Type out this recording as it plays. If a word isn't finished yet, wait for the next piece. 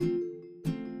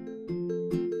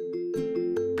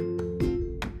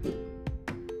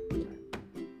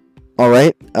All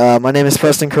right. My name is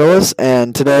Preston Curlis,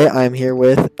 and today I'm here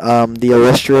with the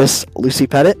illustrious Lucy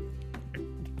Pettit.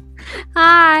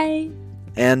 Hi.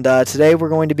 And today we're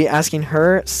going to be asking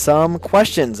her some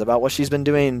questions about what she's been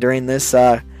doing during this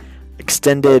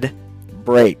extended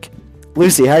break.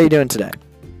 Lucy, how are you doing today?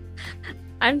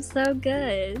 I'm so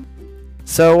good.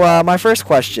 So, my first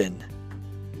question.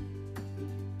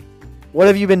 What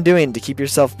have you been doing to keep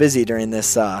yourself busy during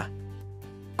this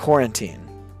quarantine?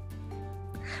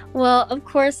 Well, of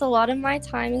course, a lot of my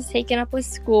time is taken up with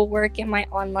schoolwork and my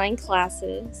online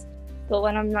classes. But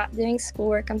when I'm not doing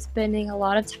schoolwork, I'm spending a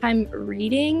lot of time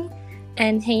reading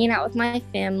and hanging out with my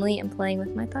family and playing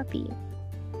with my puppy.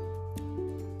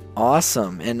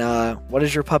 Awesome. And what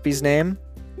is your puppy's name?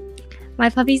 My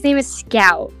puppy's name is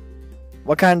Scout.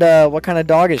 What kind of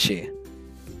dog is she?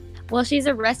 Well, she's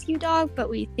a rescue dog, but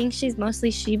we think she's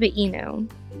mostly Shiba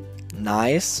Inu.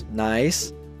 Nice.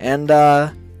 And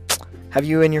have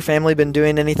you and your family been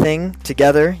doing anything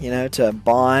together, to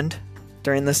bond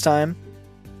during this time?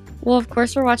 Well, of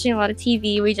course, we're watching a lot of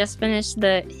TV. We just finished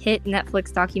the hit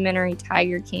Netflix documentary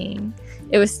Tiger King.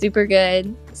 It was super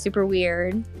good, super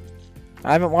weird.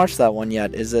 I haven't watched that one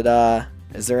yet. Is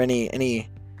there anything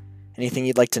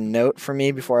you'd like to note for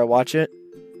me before I watch it?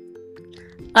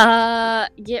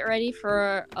 Get ready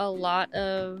for a lot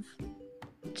of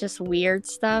just weird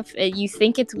stuff. You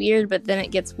think it's weird, but then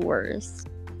it gets worse.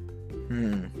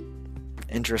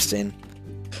 Interesting.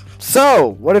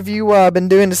 So, what have you been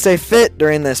doing to stay fit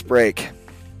during this break?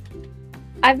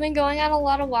 I've been going on a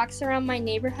lot of walks around my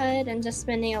neighborhood and just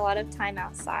spending a lot of time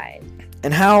outside.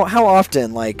 And how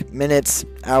often? Like minutes,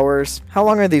 hours? How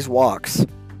long are these walks?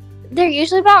 They're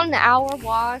usually about an hour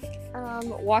walk.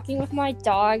 Walking with my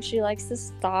dog, she likes to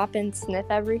stop and sniff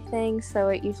everything, so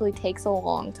it usually takes a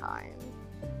long time.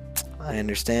 I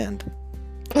understand.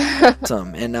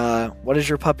 Awesome. And what is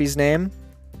your puppy's name?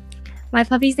 My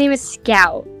puppy's name is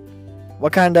Scout.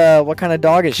 What kind of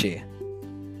dog is she?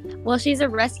 Well, she's a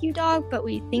rescue dog, but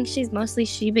we think she's mostly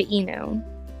Shiba Inu.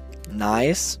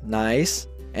 Nice.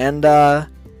 And I've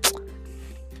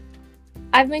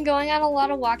been going on a lot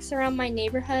of walks around my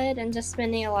neighborhood and just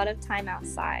spending a lot of time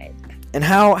outside. And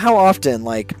how often?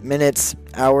 Like minutes,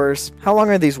 hours? How long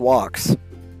are these walks?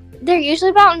 They're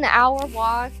usually about an hour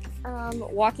walk.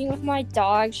 Walking with my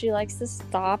dog, she likes to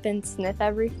stop and sniff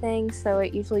everything, so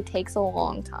it usually takes a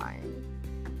long time.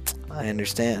 I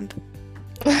understand.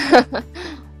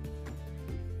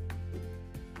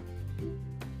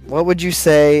 What would you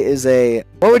say is a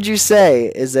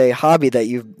hobby that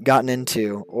you've gotten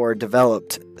into or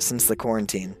developed since the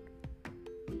quarantine?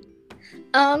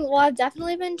 Well, I've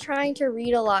definitely been trying to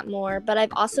read a lot more, but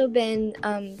I've also been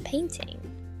painting.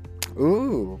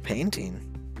 Ooh, painting.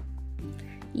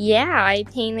 Yeah, I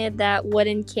painted that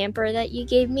wooden camper that you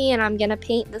gave me, and I'm gonna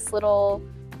paint this little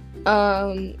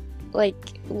lavender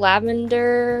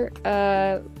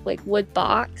wood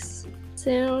box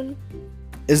soon.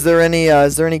 Is there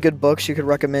any good books you could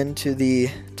recommend to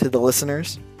the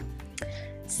listeners?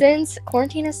 Since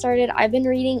quarantine has started, I've been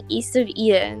reading East of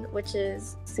Eden, which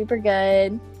is super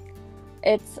good.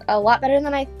 It's a lot better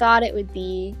than I thought it would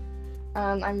be.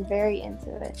 I'm very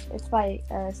into it. It's by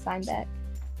Steinbeck.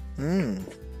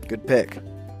 Good pick.